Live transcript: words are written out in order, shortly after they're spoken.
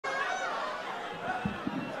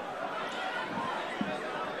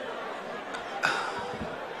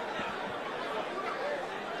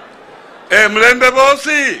Mlembe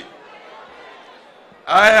bosi.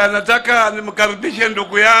 Aya, nataka nimkaribishe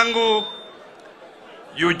ndugu yangu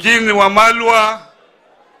Eugene Wamalwa,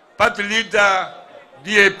 party leader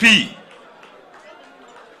DAP.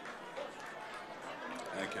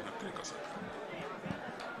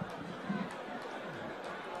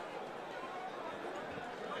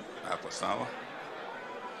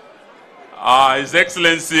 His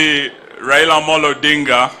Excellency Raila Amolo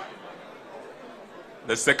Odinga,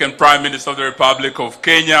 the second Prime Minister of the Republic of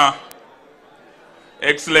Kenya,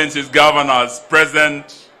 Excellencies, Governors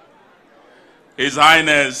present, His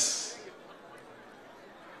Highness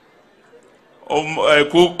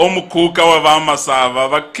Omukuka wa Vamasava,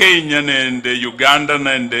 va Kenyan and Ugandan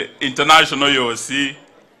and international yosi,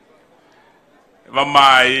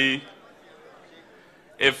 Vamai,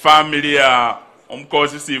 a family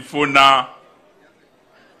Omkosi Sifuna,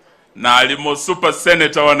 na alimo super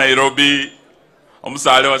senator wa Nairobi,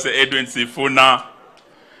 omusale wa se Edwin Sifuna,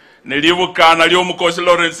 nilibuka na lyo Mukosi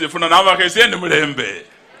Lawrence Sifuna na abakesende mulembe.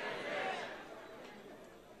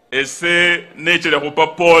 Ese nechile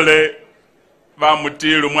kupapole ba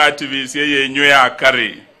mutilu mu activist yenywe ya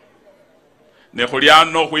kari. Ne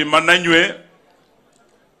khuliano khuimananywe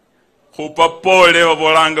kupapole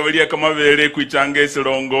babolanga baliya kama bele kwicanga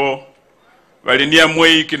esilongo. Balinia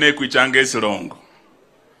mwiki ne kwicanga esilongo.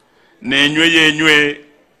 Nenywe yenywe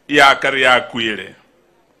ya kari ya kwile.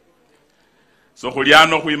 So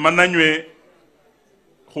khuliano khuimananywe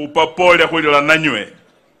khupapole khulila nanywe.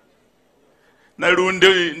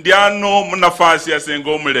 Nalundi ndiano munafasi ya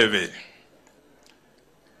sengo muleve.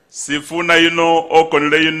 Sifuna yuno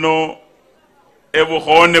okonile yuno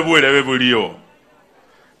ebukhone buleve buliyo.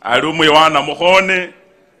 Alumu yohana mukhone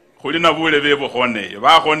khulina buleve bukhone.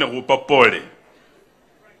 Bakhone khupapole.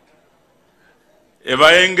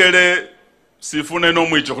 Ebaengele Sifuna yuno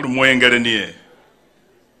mwicho khuli muengele niye.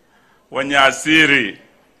 Wanyasiri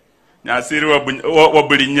wa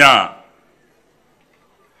Bulinya.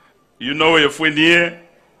 You know yefwenye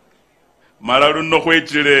malalu no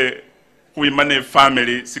kwechile kuimane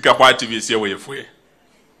family sika kwa activist yefwe.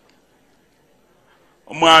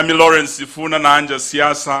 Omwami Lawrence Sifuna na anja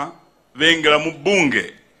siasa vengela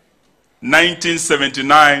mbunge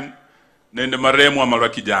 1979 nende maremu wa malwa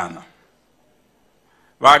kijana.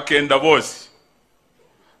 Vakenda bosi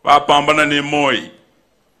vapambana ne Moi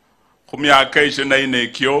kumyaka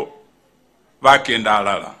 24 kyo vakenda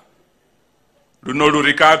alala. Luno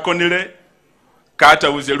lurikako nile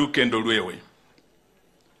kata uze lukendo lwewe.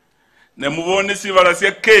 Ne mubone sivala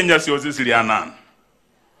siya Kenya siyozi silianana.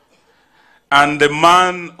 And the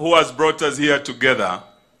man who has brought us here together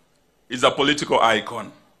is a political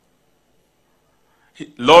icon.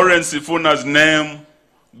 Lawrence Sifuna's name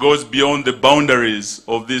goes beyond the boundaries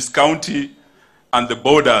of this county and the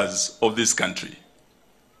borders of this country.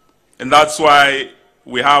 And that's why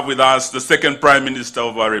we have with us the second Prime Minister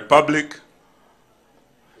of our Republic,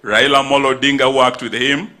 Raila Amolo Odinga, who worked with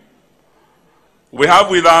him. We have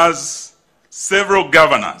with us several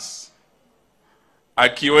governors,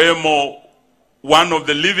 akiwemo one of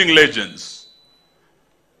the living legends,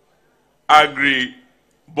 Agri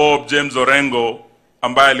Bob James Orengo,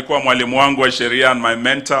 ambaye alikuwa mwalimu wangu wa sheria and my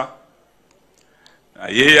mentor.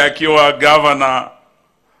 Yeye akiwa governor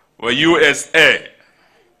wa USA,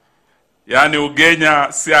 yani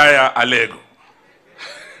Ugenya Siaya Alego.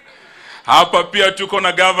 Hapa pia tuko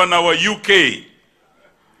na governor wa UK,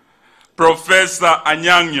 Professor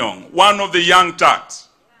Anyang' Nyong'o, one of the young Turks,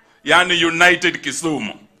 yani United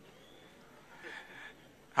Kisumu.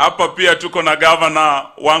 Hapa pia tuko na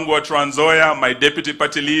governor wangu wa Trans Nzoia, my deputy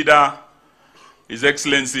party leader, His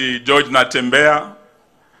Excellency George Natembea.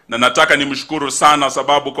 Na nataka nimshukuru sana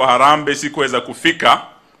sababu kwa Harambee sikuweza kufika,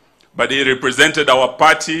 but he represented our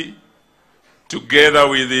party together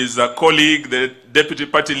with his colleague, the deputy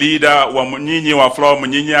party leader wa Munyinyi wa Flower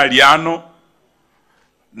Munyinyi Aliano.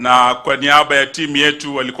 Na kwa niaba ya timu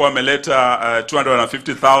yetu walikuwa wameleta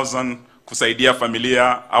 250,000 kusaidia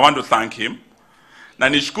familia. I want to thank him. Na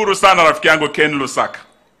nishukuru sana rafiki yangu Ken Lusaka,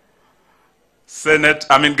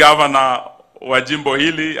 governor wa jimbo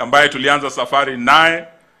hili ambaye tulianza safari naye.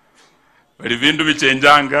 Walivindu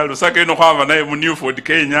vichenjanga. Lusaka ino kwava naye mu New Ford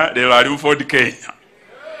Kenya, lelo ali mu Ford Kenya.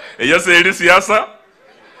 Yase ili siasa,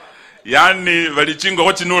 yani valichingo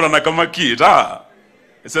kwa chinura na kama kita.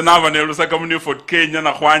 Ese nava ne Lusaka mu New Ford Kenya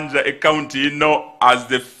na kwanja a county ino as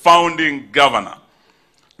the founding governor.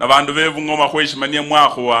 Na vandu ve Bungoma kweshimania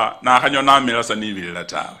mwakhwa na akhanyo namela sanibilila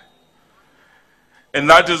tawe. And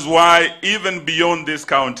that is why even beyond these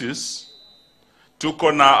counties,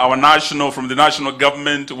 tuko na from the national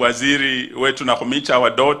government, waziri wetu na Khumicha, our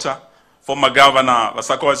daughter, former governor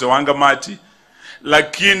Wasako Wangamati,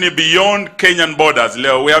 lakini beyond Kenyan borders.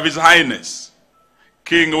 Leo we have His Highness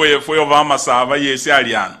King Wefuyo Vamasava Yesi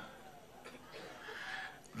Alian.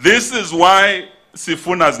 This is why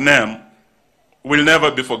Sifuna's name will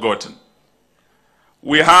never be forgotten.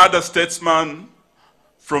 We had a statesman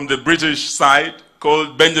from the British side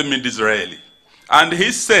called Benjamin Disraeli, and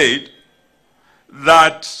he said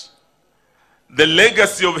that the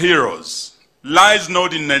legacy of heroes lies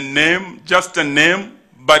not in a name, just a name,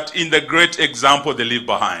 but in the great example they leave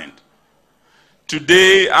behind.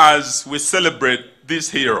 Today, as we celebrate this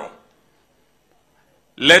hero,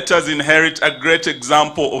 let us inherit a great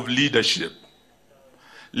example of leadership.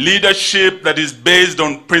 Leadership that is based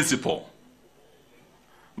on principle.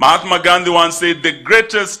 Mahatma Gandhi once said,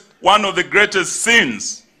 one of the greatest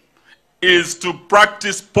sins is to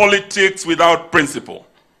practice politics without principle.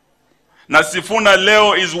 Na Sifuna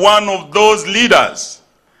leo is one of those leaders.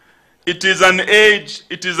 It is an age,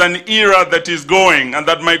 it is an era that is going and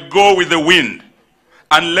that might go with the wind.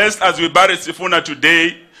 Unless as we bury Sifuna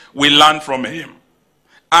today, we learn from him.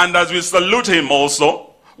 And as we salute him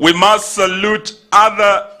also, we must salute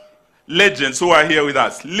other legends who are here with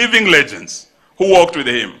us, living legends who walked with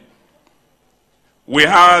him. We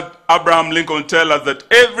heard Abraham Lincoln tell us that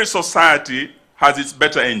every society has its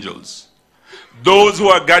better angels. Those who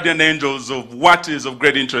are guardian angels of what is of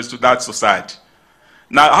great interest to that society.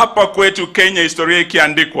 Na hapa kwetu Kenya historia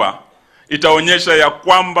ikiandikwa itaonyesha ya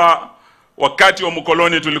kwamba wakati wa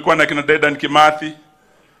mkoloni tulikuwa na kina Dedan Kimathi,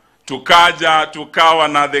 tukaja tukawa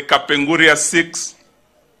na the Kapenguria 6,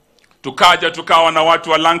 tukaja tukawa na watu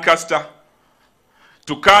wa Lancaster,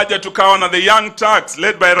 tukaja tukawa na the Young Turks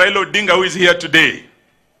led by Raila Odinga who is here today.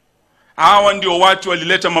 Hawa ndio watu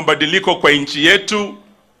walileta mabadiliko kwa nchi yetu,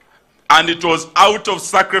 and it was out of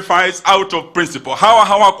sacrifice, out of principle. Hawa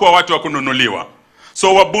hawakuwa watu wa kununuliwa.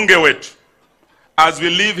 So wabunge wetu, as we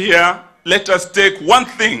live here, let us take one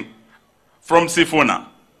thing from Sifuna.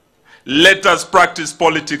 Let us practice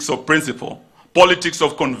politics of principle, politics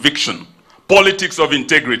of conviction, politics of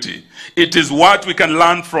integrity. It is what we can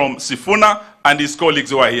learn from Sifuna and his colleagues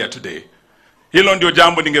who are here today. Hilo ndio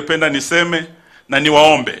jambo ningependa niseme na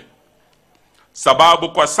niwaombe. Sababu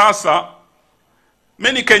kwa sasa,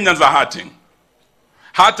 many Kenyans are hurting.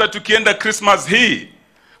 Hata tukienda Christmas hii,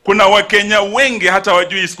 kuna Wakenya wengi hata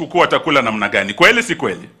wajui sikukuu watakula namna gani. Kweli si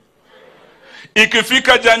kweli?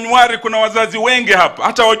 Ikifika Januari kuna wazazi wengi hapa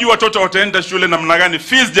hata wajui watoto wataenda shule namna gani.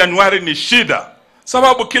 Fees Januari ni shida.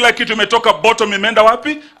 Sababu kila kitu imetoka bottom imeenda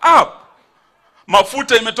wapi? Up.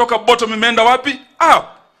 Mafuta imetoka bottom imeenda wapi? Up.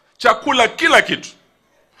 Chakula kila kitu.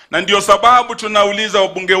 Na ndio sababu tunauliza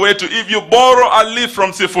wabunge wetu, if you borrow a leaf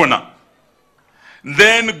from Sifuna,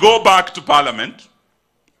 then go back to parliament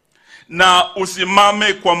na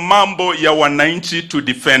usimame kwa mambo ya wananchi to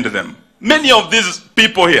defend them. Many of these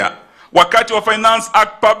people here, wakati wa Finance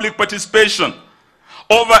Act public participation,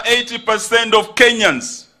 over 80% of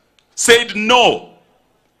Kenyans said no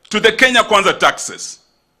to the Kenya Kwanza taxes.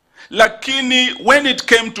 Lakini when it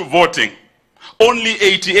came to voting, only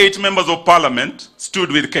 88 members of parliament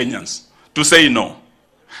stood with Kenyans to say no.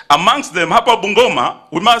 Amongst them, hapa Bungoma,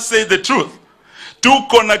 we must say the truth.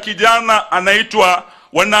 Tuko na kijana anaitwa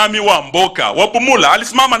Wanami wa Mboka, Wabumula,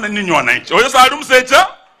 alisimama na ninyi wananchi. Oyo saarum secha?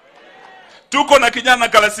 Tuko na kijana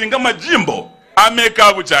Kalasinga Majimbo,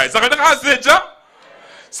 ameka buchai. Sakataka secha?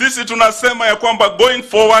 Sisi tunasema ya kwamba going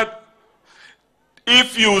forward,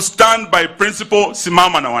 if you stand by principle,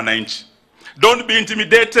 simama na wananchi. Don't be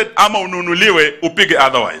intimidated ama ununuliwe upige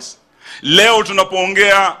otherwise. Leo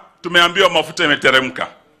tunapoongea tumeambiwa mafuta imeteremka.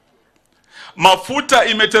 Mafuta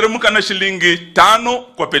imeteremka na shilingi 5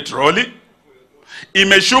 kwa petroli.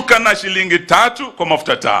 Imeshuka na shilingi 3 kwa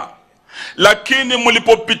mafuta taa. Lakini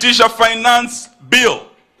mlipopitisha finance bill,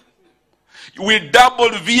 we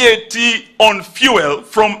doubled VAT on fuel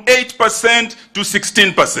from 8% to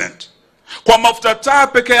 16%. Kwa mafuta taa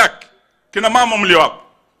peke yake, kina mama mlio hapo,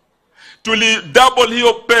 tuli double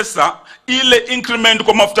hiyo pesa. Ile increment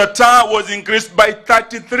kwa mafuta taa was increased by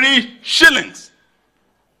 33 shillings.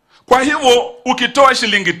 Kwa hivyo ukitoa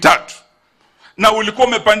shilingi 3 na ulikuwa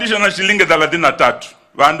umepandisha na shilingi 33,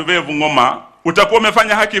 vandu vevu ngoma, utakuwa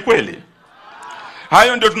umefanya haki kweli?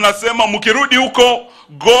 Hayo ndio tunasema mkirudi huko,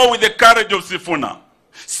 go with the courage of Sifuna.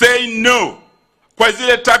 Say no kwa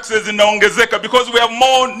zile taxes zinaongezeka, because we have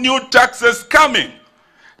more new taxes coming.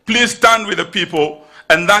 Please stand with the people,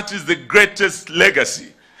 and that is the greatest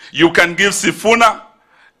legacy you can give Sifuna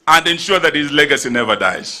and ensure that his legacy never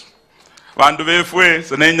dies. Vandu vefwe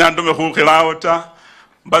senenyando mehukhilaota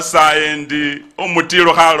basayendi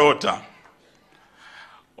omutiro khalota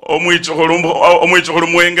omwichukhulu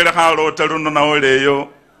mwengele khalota luno naoleyo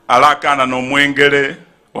alakana no mwengele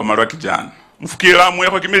Wamalwa kijana. mfukira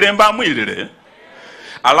mweko kimilemba mwilile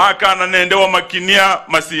alaka na nende wa makinia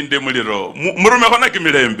masinde muliro murume kona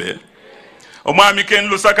kimilembe omwami Ken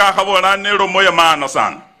Lusaka akhabola nero moya maana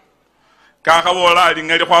sana kakhabola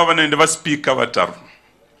alingali khwaba nende ba speaker bataru,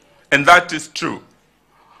 and that is true.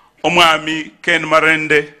 Omwami Ken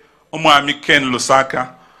Marende, omwami Ken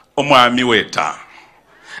Lusaka, omwami Weta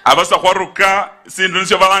abasa khwaruka sindu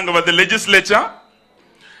nisyo balanga ba the legislature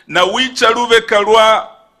na wicha lube kalwa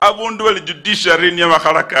abundu bali judiciary ni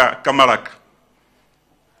bakhalaka kamalaka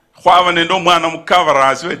khwaba nendo mwana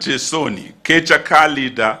mukavarasi wechesoni kecha ka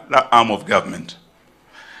leader la arm of government,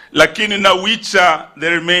 lakini na wicha the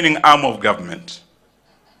remaining arm of government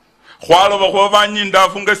khwaloba khwa nyinda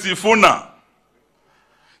afunga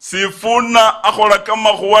Sifuna akhola kama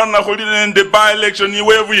khwana khuli nende by election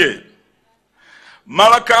iwebuye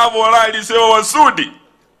malaka abola alisewa wasudi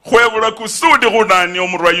khwebula kusudi khunani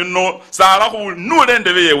omurwa yuno sala khunule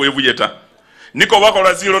ndebe yewebuye ta niko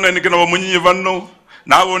bakola zero nene kina bamunyi vanno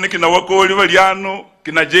nabo nikina wakoli baliano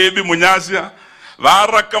kina jebi munyasya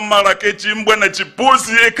barakamala kechimbwe na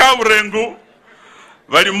chipusi ekaburengu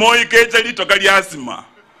bali moyi kecha litoka lyasima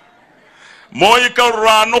moyi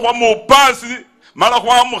karano kwa mupasi mala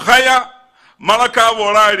kwa mukhaya mala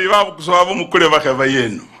kabola ali babukusaba mukule bakheba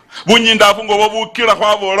yenu bunyinda afungo babukira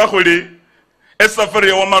kwa bola khuli esafari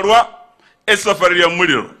ya Wamalwa esafari ya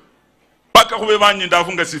muliro paka khube banyinda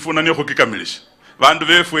afunga Sifuna niyo khukikamilisha bandu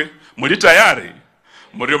befwe muli tayari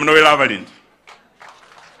muri mnowela abalindi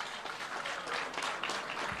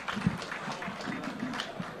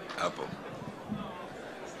hapo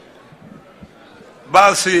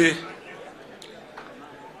basi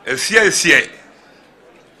esie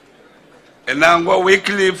enangwa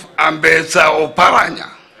Wycliffe Ambetsa Oparanya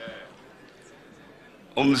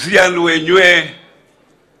omzianu wenywe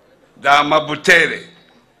da Mabutere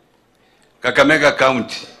Kakamega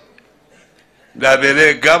County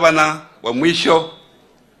ndabere governor wa mwisho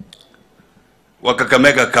wa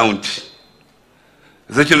Kakamega County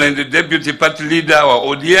zecho na deputy party leader wa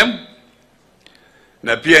ODM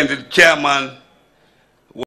na pia ndi chairman